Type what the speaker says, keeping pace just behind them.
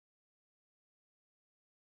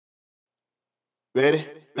Ready?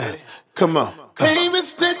 Come on. Hey,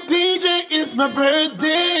 Mr. DJ, it's my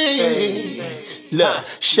birthday. Look,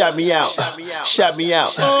 shout me out. Shout me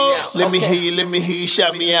out. Let me hear you,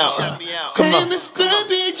 shout me out. Come Hey, on. Mr.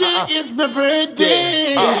 DJ, it's my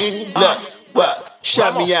birthday. Look, what?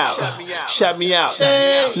 Shout me out. Shout me out.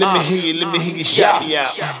 Let me hear you, shout me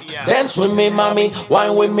out. Dance with me, mami,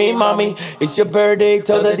 wine with me, mami. It's your birthday,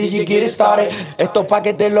 tell the DJ get it started. Esto pa'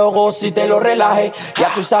 que te lo goces y te lo relaje.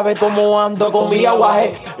 Ya tú sabes cómo ando con mi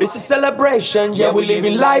aguaje. It's a celebration, yeah, we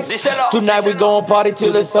living life. Tonight we gon' party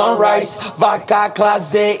till the sunrise. Vodka,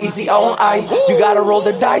 clase, easy on ice. You gotta roll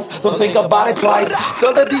the dice, don't think about it twice.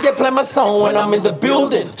 Tell the DJ play my song when I'm in the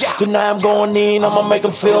building. Tonight I'm going in, I'ma make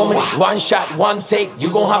them feel me. One shot, one take,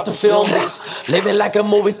 you gon' have to film this. Living like a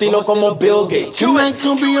movie, estilo como Bill Gates. Tonight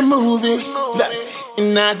gon' be a movie,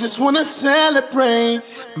 and I just wanna celebrate.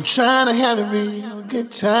 I'm trying to have a real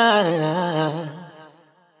good time.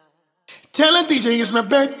 Tell the DJ it's my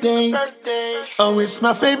birthday. Oh, it's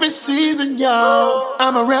my favorite season, y'all.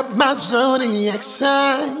 I'ma rep my zodiac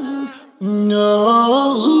sign.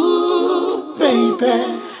 No,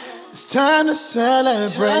 baby. It's time to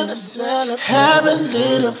celebrate. Have a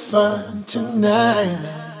little fun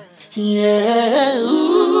tonight. Yeah,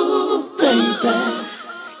 ooh, baby.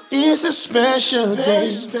 It's a special day.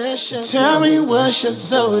 Tell me what's your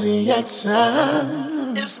zodiac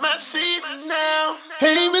sign. It's my season now.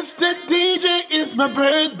 Hey, Mr. DJ, it's my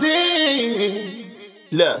birthday.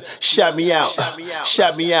 Look, shout me out.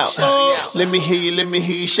 Shout me out. Let me hear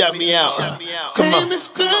you, shout me out. Come Hey, on.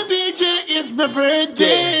 Mr. DJ, it's my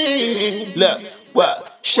birthday. Look,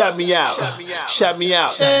 what? Shout me out. Shout me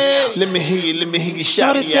out. Let me hear you,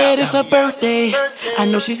 shout Shawty me said out. it's her birthday. I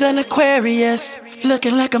know she's an Aquarius.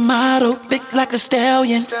 Looking like a model, big like a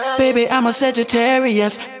stallion. Baby, I'm a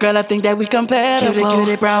Sagittarius. Girl, I think that we compatible.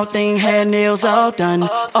 Cutie brown thing, hair, nails all done.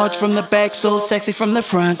 Arch from the back, so sexy from the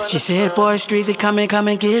front. She said, boy, Bstreezy, come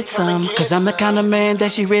and get some. Cause I'm the kind of man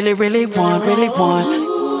that she really want.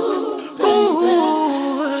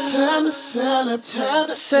 It's time to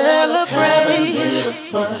celebrate. Celebrate. Have a little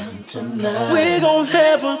fun tonight. We gon'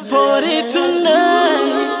 have a party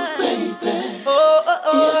tonight.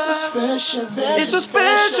 It's a special day. It's a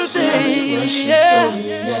special day,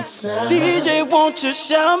 yeah. DJ, won't you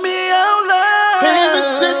shout me out loud? Hey,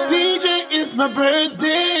 Mr. DJ, it's my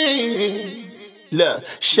birthday. Look,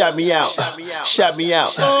 shout me out. Shout me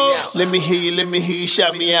out. Let me hear you,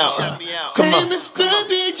 shout me out. Come Hey, on. Mr.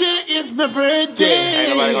 DJ, it's my birthday. Ain't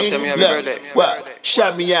nobody gonna tell me happy birthday. Look, what?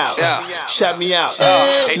 Shout me out. Shout me out.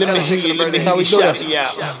 Let me hear you, shout me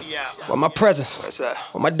out. Where my presents? What's that?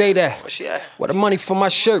 Where my date at? Where she at? Where the money for my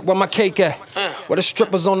shirt? Where my cake at? Where the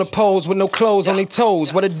strippers on the poles with no clothes on their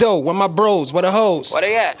toes? Where the dough? Where my bros? Where the hoes? Where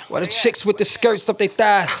they at? Where the chicks with the skirts up their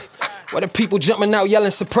thighs? Where the people jumping out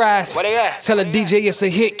yelling surprise? Where they at? Tell a DJ it's a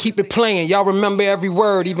hit, keep it playing. Y'all remember every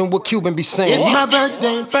word, even what Cuban be saying. It's my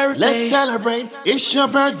birthday. Let's celebrate. It's your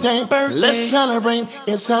birthday. Let's celebrate.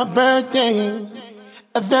 It's our birthday.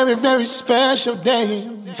 A very, very special day.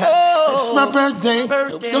 It's my birthday.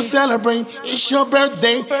 Go celebrate. It's your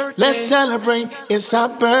birthday. Let's celebrate. It's our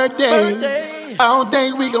birthday. All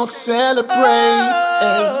day we gon' celebrate.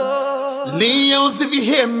 Leos, if you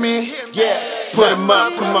hear me, yeah. Put 'em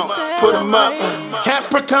up, come on, put 'em up.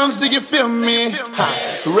 Capricorns, do you feel me?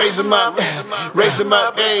 Raise 'em up,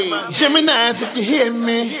 ayy. Geminis, if you hear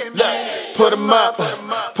me. Look, put 'em up,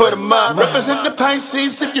 put 'em up. Represent the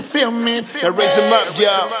Pisces, if you feel me. Now raise 'em up,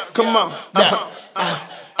 y'all. Come on.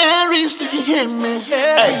 Aries, do you hear me?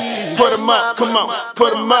 Hey, put 'em up, come on,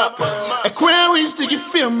 put 'em up. Aquarius, do you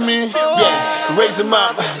feel me? Yeah, raise 'em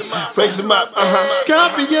up,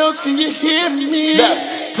 Scorpios, can you hear me? Look,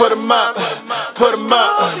 put 'em up, put 'em up.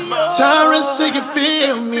 Taurus, do you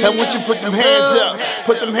feel me? Now once you put them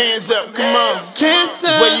hands up, come on. Cancer,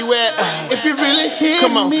 Where you at? if you really hear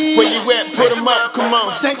Come on, me. where you at? Put 'em up, come on.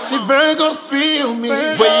 Sexy Virgo, feel me.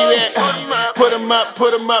 Where you at? Put 'em up,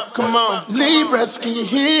 come on. Libras, can you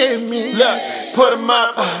hear me? Look, put 'em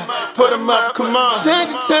up, come on.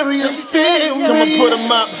 Sagittarius, feel me. Come on, put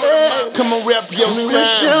 'em up. Come on, rep your What's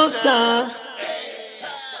your sign. sign?